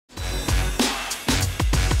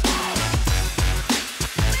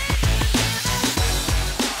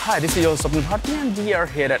Hi, this is your Swapnil Bhartiya, and we are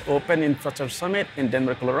here at Open Infrastructure Summit in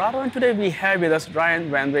Denver, Colorado. And today we have with us Ryan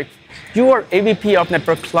Van Wyk. You are AVP of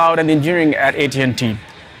Network Cloud and Engineering at AT&T.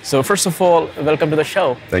 So first of all, welcome to the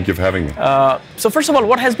show. Thank you for having me. So first of all,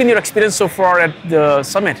 what has been your experience so far at the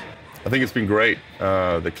summit? I think it's been great.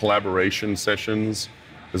 The collaboration sessions,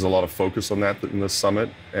 there's a lot of focus on that in the summit,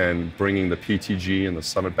 and bringing the PTG and the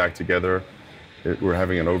summit back together. We're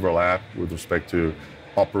having an overlap with respect to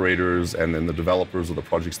operators and then the developers of the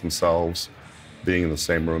projects themselves being in the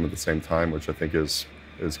same room at the same time, which I think is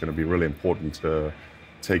going to be really important to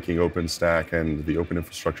taking OpenStack and the open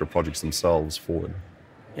infrastructure projects themselves forward.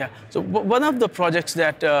 Yeah, so one of the projects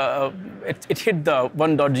that it hit the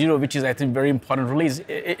 1.0, which is, I think, very important release,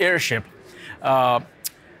 Airship. Tell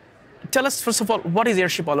us, first of all, what is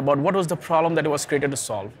Airship all about? What was the problem that it was created to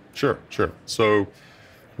solve? Sure. So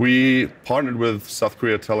we partnered with South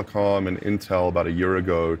Korea Telecom and Intel about a year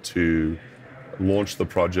ago to launch the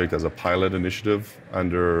project as a pilot initiative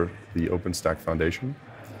under the OpenStack Foundation.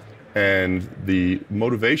 And the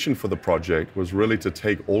motivation for the project was really to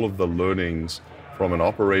take all of the learnings from an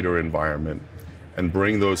operator environment and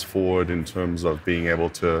bring those forward in terms of being able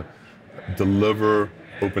to deliver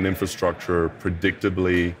open infrastructure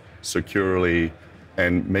predictably, securely,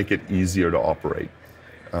 and make it easier to operate.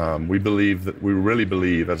 We really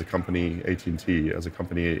believe as a company, AT&T, as a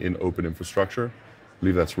company in open infrastructure,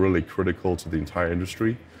 believe that's really critical to the entire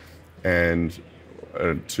industry. And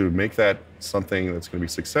to make that something that's going to be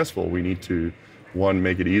successful, we need to, one,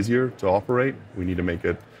 make it easier to operate. We need to make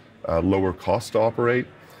it lower cost to operate.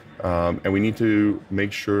 And we need to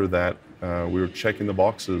make sure that we're checking the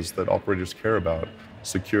boxes that operators care about: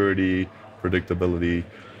 security, predictability,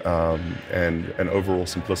 and overall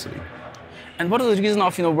simplicity. And what is the reason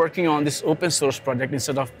of working on this open source project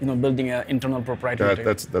instead of building an internal proprietary?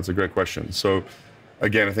 That's a great question. So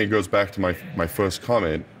again, I think it goes back to my first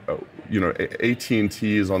comment.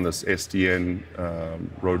 AT&T is on this SDN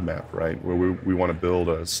roadmap, right, where we want to build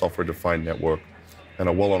a software-defined network, and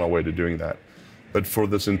are well on our way to doing that. But for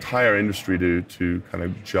this entire industry to kind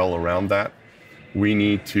of gel around that, we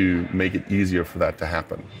need to make it easier for that to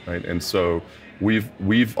happen, right? And so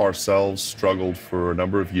we've ourselves struggled for a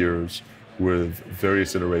number of years with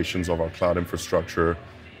various iterations of our cloud infrastructure.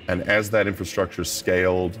 And as that infrastructure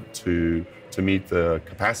scaled to meet the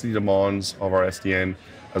capacity demands of our SDN,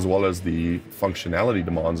 as well as the functionality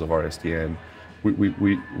demands of our SDN,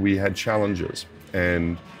 we had challenges.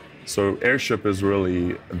 And so Airship is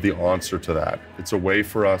really the answer to that. It's a way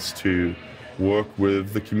for us to work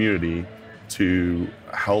with the community to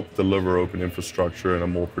help deliver open infrastructure in a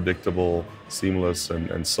more predictable, seamless,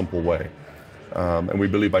 and simple way. And we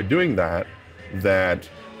believe by doing that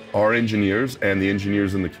our engineers and the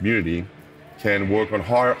engineers in the community can work on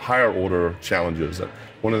higher order challenges.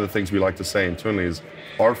 One of the things we like to say internally is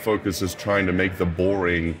our focus is trying to make the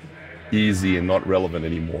boring easy and not relevant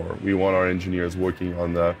anymore. We want our engineers working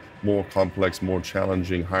on the more complex, more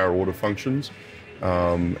challenging, higher order functions,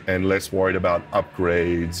 and less worried about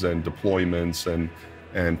upgrades and deployments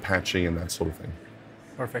and patching and that sort of thing.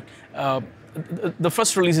 Perfect. The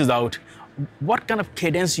first release is out. What kind of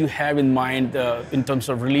cadence you have in mind in terms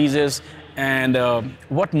of releases, and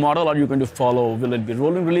what model are you going to follow? Will it be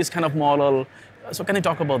rolling release kind of model? So can you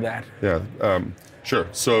talk about that? Yeah, sure.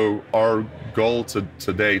 So our goal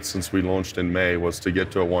to date, since we launched in May, was to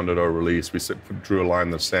get to a 1.0 release. We drew a line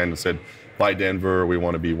in the sand and said, by Denver, we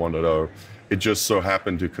want to be 1.0. It just so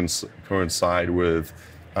happened to coincide with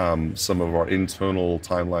some of our internal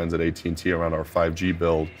timelines at AT&T around our 5G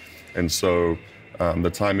build. And so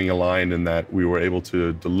the timing aligned in that we were able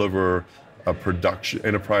to deliver a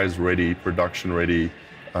enterprise-ready, production-ready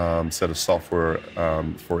set of software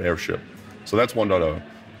for Airship. So that's 1.0.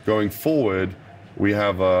 Going forward, we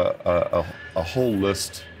have a whole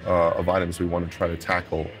list of items we want to try to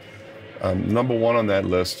tackle. Number one on that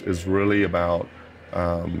list is really about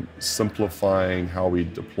simplifying how we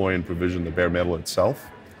deploy and provision the bare metal itself.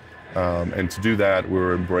 And to do that,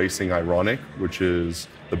 we're embracing Ironic, which is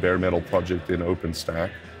the bare metal project in OpenStack.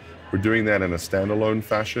 We're doing that in a standalone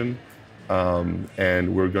fashion,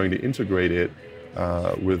 and we're going to integrate it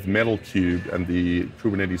with MetalCube and the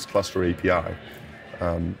Kubernetes cluster API.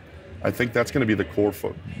 I think that's going to be the core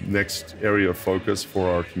next area of focus for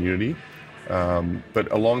our community. But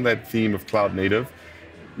along that theme of cloud native,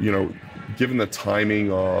 given the timing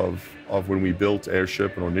of when we built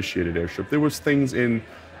Airship and initiated Airship, there was things in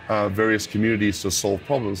various communities to solve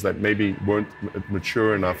problems that maybe weren't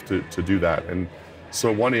mature enough to do that. And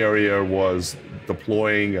so one area was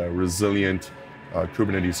deploying a resilient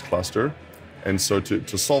Kubernetes cluster. And so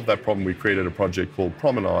to solve that problem, we created a project called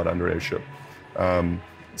Promenade under Airship.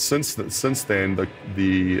 since then, in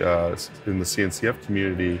the CNCF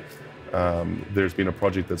community, there's been a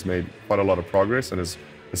project that's made quite a lot of progress and has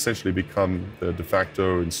essentially become the de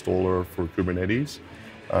facto installer for Kubernetes,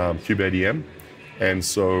 kubeadm. And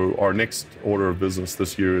so our next order of business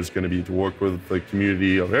this year is going to be to work with the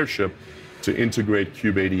community of Airship to integrate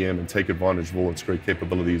kubeadm and take advantage of all its great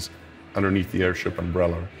capabilities underneath the Airship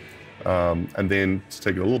umbrella. And then to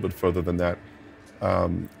take it a little bit further than that,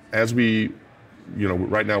 as we,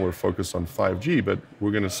 right now we're focused on 5G, but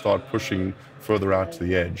we're going to start pushing further out to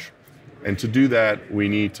the edge. And to do that, we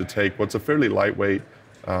need to take what's a fairly lightweight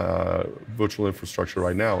virtual infrastructure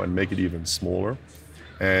right now and make it even smaller.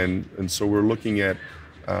 And so we're looking at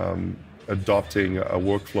adopting a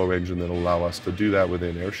workflow engine that will allow us to do that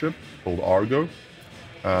within Airship called Argo.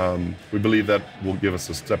 We believe that will give us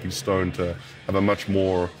a stepping stone to have a much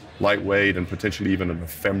more lightweight and potentially even an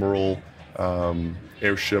ephemeral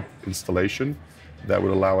Airship installation that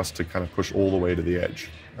would allow us to kind of push all the way to the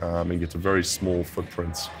edge and get to very small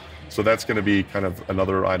footprints. So that's going to be kind of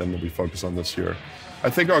another item that we focus on this year. I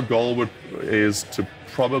think our goal is to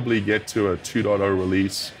probably get to a 2.0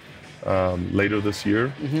 release later this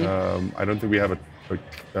year. I don't think we have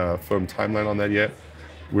a firm timeline on that yet.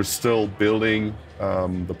 We're still building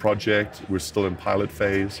the project. We're still in pilot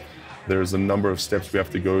phase. There's a number of steps we have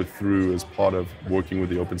to go through as part of working with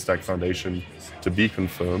the OpenStack Foundation to be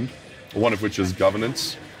confirmed, one of which is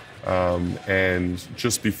governance. And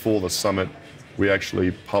just before the summit, we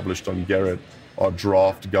actually published on Gerrit our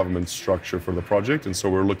draft government structure for the project. And so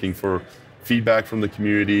we're looking for feedback from the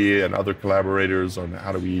community and other collaborators on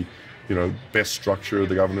how do we best structure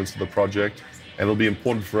the governance of the project. And it'll be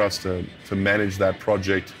important for us to manage that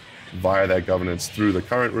project via that governance through the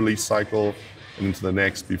current release cycle and into the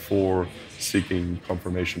next before seeking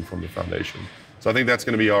confirmation from the foundation. So I think that's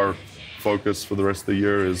going to be our focus for the rest of the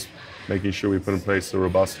year, is making sure we put in place a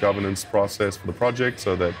robust governance process for the project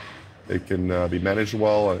so that it can be managed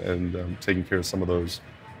well and taking care of some of those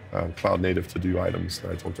cloud native to-do items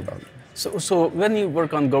that I talked about. So when you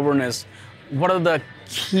work on governance, what are the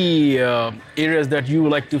key areas that you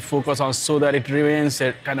like to focus on so that it remains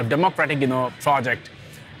a kind of democratic, project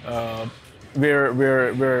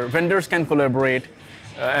where vendors can collaborate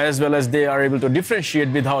as well as they are able to differentiate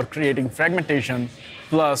without creating fragmentation,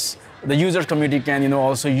 plus the user community can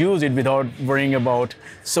also use it without worrying about.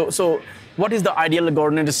 So what is the ideal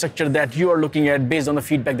governance structure that you are looking at based on the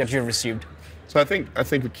feedback that you've received? So I think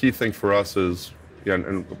the key thing for us is,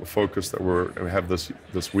 and the focus that we have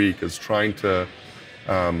this week is trying to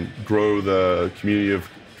grow the community of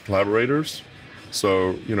collaborators.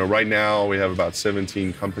 So right now we have about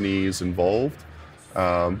 17 companies involved,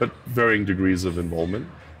 but varying degrees of involvement,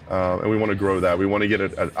 and we want to grow that. We want to get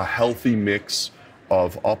a healthy mix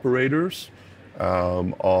of operators,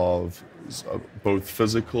 of both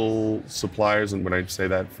physical suppliers, and when I say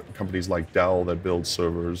that, companies like Dell that build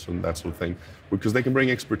servers and that sort of thing, because they can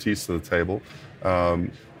bring expertise to the table.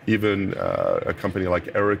 Even a company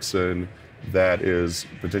like Ericsson that is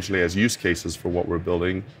potentially has use cases for what we're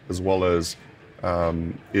building, as well as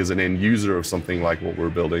is an end user of something like what we're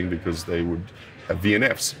building, because they would have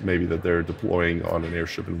VNFs maybe that they're deploying on an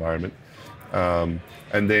Airship environment. And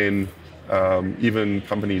then even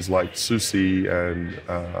companies like SUSE and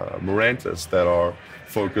Mirantis that are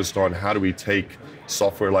focused on how do we take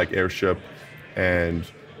software like Airship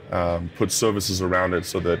and put services around it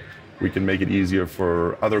so that we can make it easier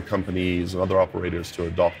for other companies and other operators to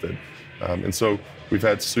adopt it. And so we've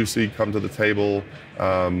had SUSE come to the table.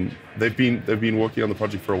 They've been working on the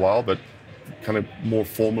project for a while, but kind of more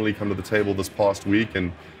formally come to the table this past week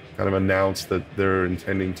and kind of announced that they're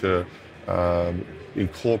intending to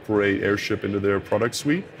incorporate Airship into their product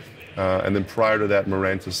suite. And then prior to that,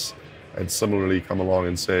 Mirantis had similarly come along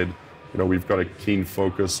and said, we've got a keen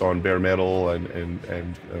focus on bare metal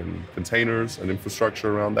and containers and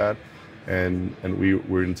infrastructure around that. And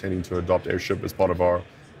we're intending to adopt Airship as part of our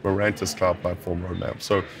Mirantis cloud platform roadmap.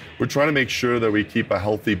 So we're trying to make sure that we keep a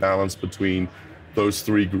healthy balance between those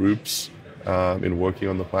three groups in working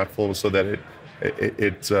on the platform, so that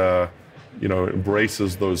it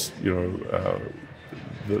embraces those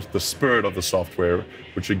the spirit of the software,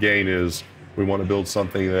 which again is we want to build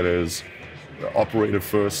something that is operator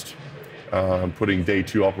first, putting day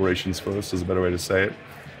two operations first is a better way to say it,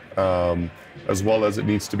 as well as it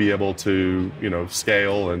needs to be able to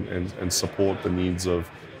scale and support the needs of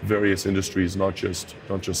various industries, not just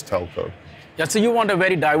telco. Yeah, so you want a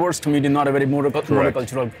very diverse community, not a very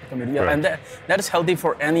monocultural community. Yeah, and that is healthy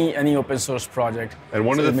for any open source project. And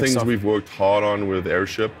one of the things we've worked hard on with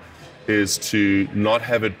Airship is to not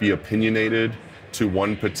have it be opinionated to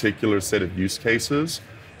one particular set of use cases.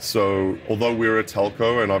 So although we're a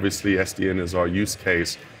telco and obviously SDN is our use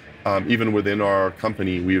case, even within our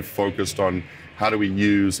company, we've focused on how do we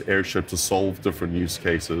use Airship to solve different use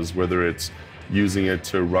cases, whether it's using it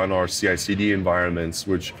to run our CI/CD environments,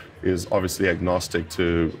 which is obviously agnostic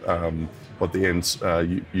to what the end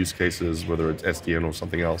use case is, whether it's SDN or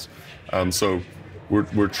something else. So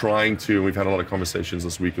we're trying to, and we've had a lot of conversations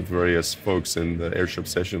this week with various folks in the Airship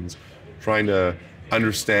sessions, trying to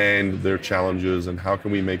understand their challenges and how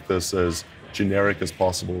can we make this as generic as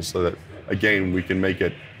possible so that, again, we can make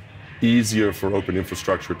it easier for open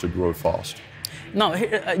infrastructure to grow fast. Now,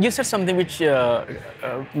 you said something which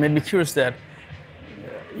made me curious that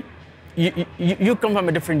you come from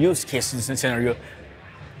a different use case in scenario.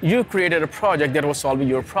 You created a project that was solving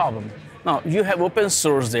your problem. Now, you have open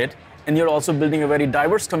sourced it, and you're also building a very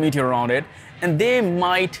diverse community around it, and they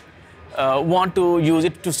might want to use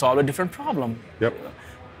it to solve a different problem. Yep.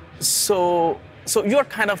 So you're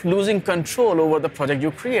kind of losing control over the project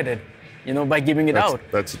you created, by giving it out.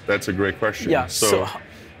 That's a great question. Yeah.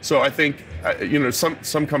 So I think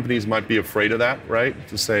some companies might be afraid of that, right?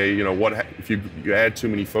 To say, what if you add too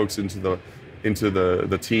many folks into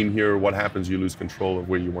the team here? What happens? You lose control of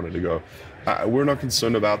where you wanted to go. We're not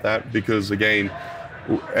concerned about that because, again,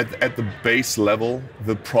 at the base level,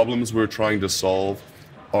 the problems we're trying to solve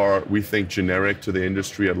are, we think, generic to the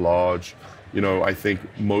industry at large. I think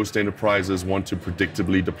most enterprises want to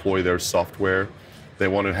predictably deploy their software. They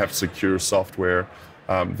want to have secure software.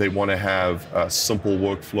 They want to have a simple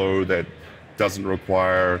workflow that doesn't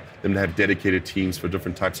require them to have dedicated teams for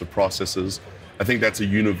different types of processes. I think that's a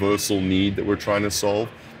universal need that we're trying to solve.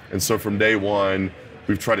 And so from day one,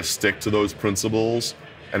 we've tried to stick to those principles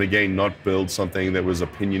and, again, not build something that was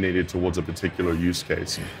opinionated towards a particular use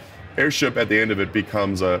case. Airship, at the end of it,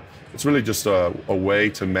 becomes it's really just a way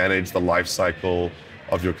to manage the life cycle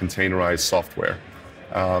of your containerized software,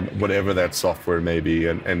 whatever that software may be.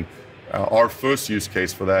 And our first use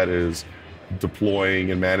case for that is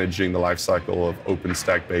deploying and managing the lifecycle of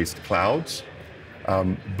OpenStack-based clouds.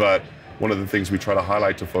 But one of the things we try to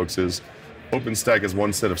highlight to folks is OpenStack is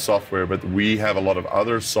one set of software, but we have a lot of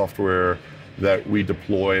other software that we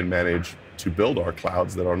deploy and manage to build our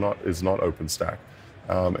clouds that is not OpenStack.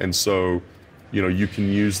 And so, you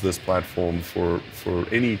can use this platform for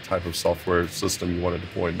any type of software system you want to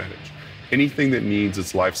deploy and manage. Anything that needs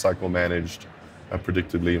its lifecycle managed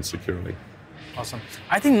predictably and securely. Awesome.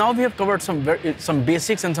 I think now we have covered some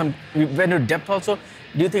basics and some vendor depth also.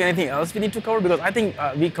 Do you think anything else we need to cover? Because I think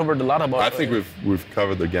we covered a lot about. I think we've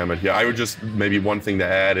covered the gamut here. I would just maybe one thing to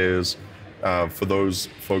add is for those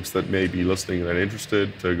folks that may be listening and are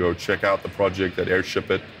interested to go check out the project at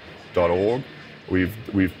airshipit.org.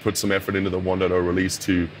 We've put some effort into the 1.0 release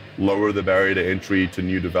to lower the barrier to entry to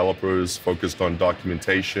new developers, focused on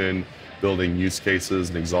documentation, building use cases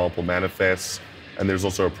and example manifests. And there's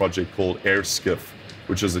also a project called AirSkif,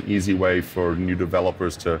 which is an easy way for new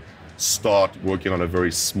developers to start working on a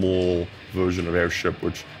very small version of Airship,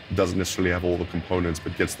 which doesn't necessarily have all the components,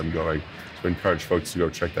 but gets them going. So I encourage folks to go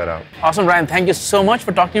check that out. Awesome, Ryan. Thank you so much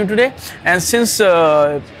for talking to you today. And since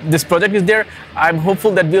this project is there, I'm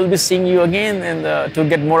hopeful that we'll be seeing you again and to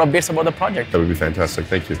get more updates about the project. That would be fantastic.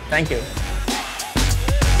 Thank you. Thank you.